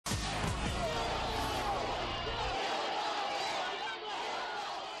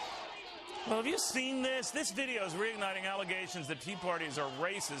Well, have you seen this? This video is reigniting allegations that Tea Parties are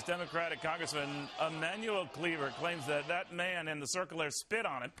racist. Democratic Congressman Emanuel Cleaver claims that that man in the circle there spit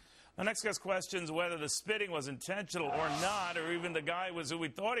on him. The next guest questions whether the spitting was intentional or not, or even the guy was who we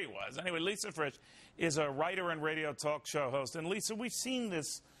thought he was. Anyway, Lisa Fritsch is a writer and radio talk show host. And Lisa, we've seen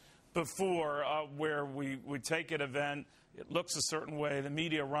this before where we take an event, it looks a certain way, the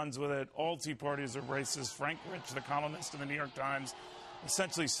media runs with it, all Tea Parties are racist. Frank Rich, the columnist in the New York Times,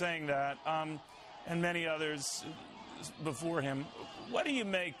 essentially saying that, and many others before him. What do you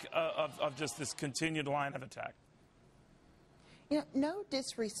make of just this continued line of attack? You know, no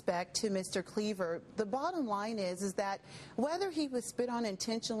disrespect to Mr. Cleaver. The bottom line is that whether he was spit on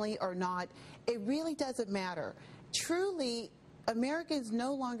intentionally or not, it really doesn't matter. Truly, Americans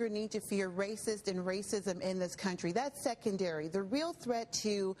no longer need to fear racist and racism in this country. That's secondary. The real threat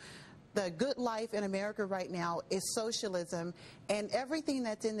to the good life in America right now is socialism and everything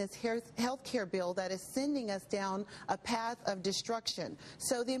that's in this health care bill that is sending us down a path of destruction.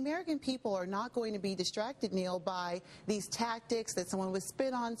 So the American people are not going to be distracted, Neil, by these tactics that someone was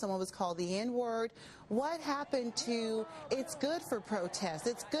spit on, someone was called the N-word. What happened to, it's good for protest,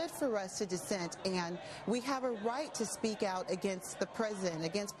 it's good for us to dissent, and we have a right to speak out against the president,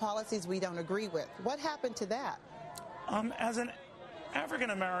 against policies we don't agree with. What happened to that? As an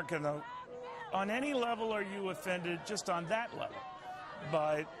African-American, though, on any level are you offended, just on that level,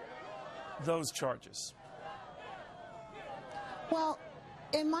 by those charges? Well,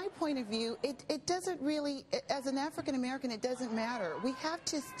 in my point of view, it doesn't really, as an African-American, it doesn't matter. We have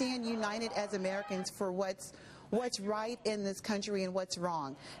to stand united as Americans for what's right in this country and what's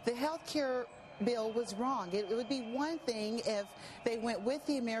wrong. The health care bill was wrong. It would be one thing if they went with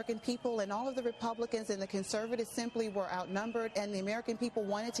the American people and all of the Republicans and the conservatives simply were outnumbered and the American people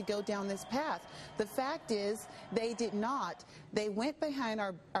wanted to go down this path. The fact is they did not. They went behind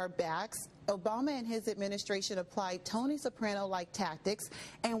our backs. Obama and his administration applied Tony Soprano-like tactics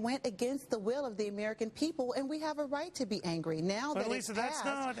and went against the will of the American people, and we have a right to be angry. Now that Lisa, that's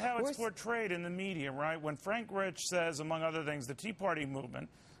not how it's portrayed in the media, right? When Frank Rich says, among other things, the Tea Party movement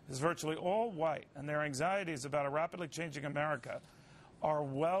is virtually all white, and their anxieties about a rapidly changing America are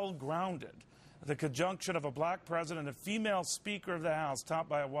well-grounded. The conjunction of a black president, a female Speaker of the House, topped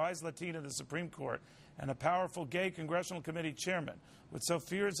by a wise Latina of the Supreme Court, and a powerful gay congressional committee chairman, with so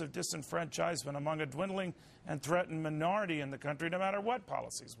fears of disenfranchisement among a dwindling and threatened minority in the country, no matter what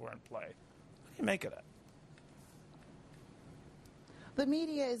policies were in play. What do you make of that? The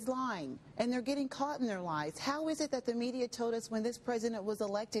media is lying, and they're getting caught in their lies. How is it that the media told us when this president was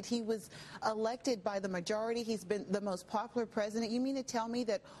elected, he was elected by the majority, he's been the most popular president? You mean to tell me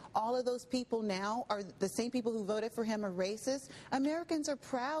that all of those people now are the same people who voted for him are racist? Americans are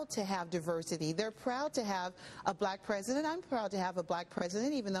proud to have diversity. They're proud to have a black president. I'm proud to have a black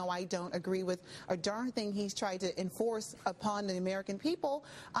president, even though I don't agree with a darn thing he's tried to enforce upon the American people.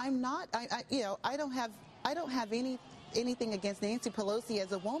 I'm not, I don't have anything against Nancy Pelosi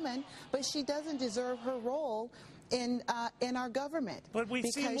as a woman, but she doesn't deserve her role in our government. But we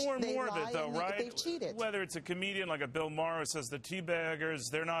see more and more of it, though, right? They've cheated. Whether it's a comedian like a Bill Maher who says the teabaggers,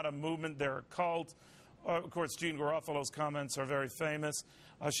 they're not a movement, they're a cult. Of course, Jean Garofalo's comments are very famous.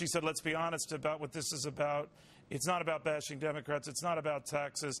 She said, let's be honest about what this is about. It's not about bashing Democrats. It's not about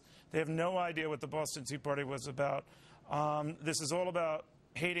taxes. They have no idea what the Boston Tea Party was about. This is all about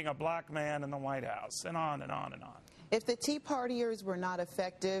hating a black man in the White House, and on and on and on. If the Tea Partiers were not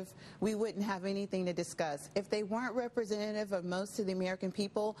effective, we wouldn't have anything to discuss. If they weren't representative of most of the American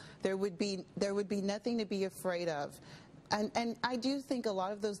people, there would be nothing to be afraid of. And I do think a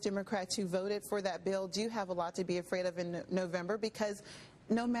lot of those Democrats who voted for that bill do have a lot to be afraid of in November, because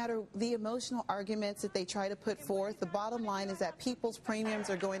no matter the emotional arguments that they try to put forth, the bottom line is that people's premiums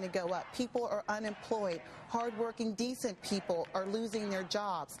are going to go up. People are unemployed. Hardworking, decent people are losing their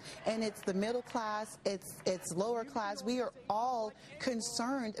jobs. And it's the middle class, it's lower class. We are all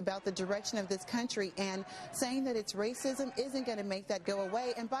concerned about the direction of this country, and saying that it's racism isn't going to make that go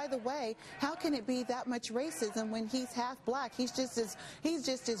away. And by the way, how can it be that much racism when he's half black? He's just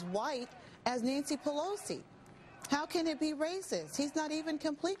as white as Nancy Pelosi. How can it be racist? He's not even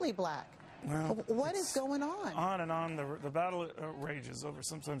completely black. Well, what is going on? On and on. The battle rages over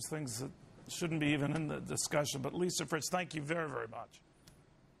sometimes things that shouldn't be even in the discussion. But Lisa Fritsch, thank you very, very much.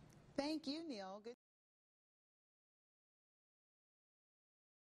 Thank you, Neil. Good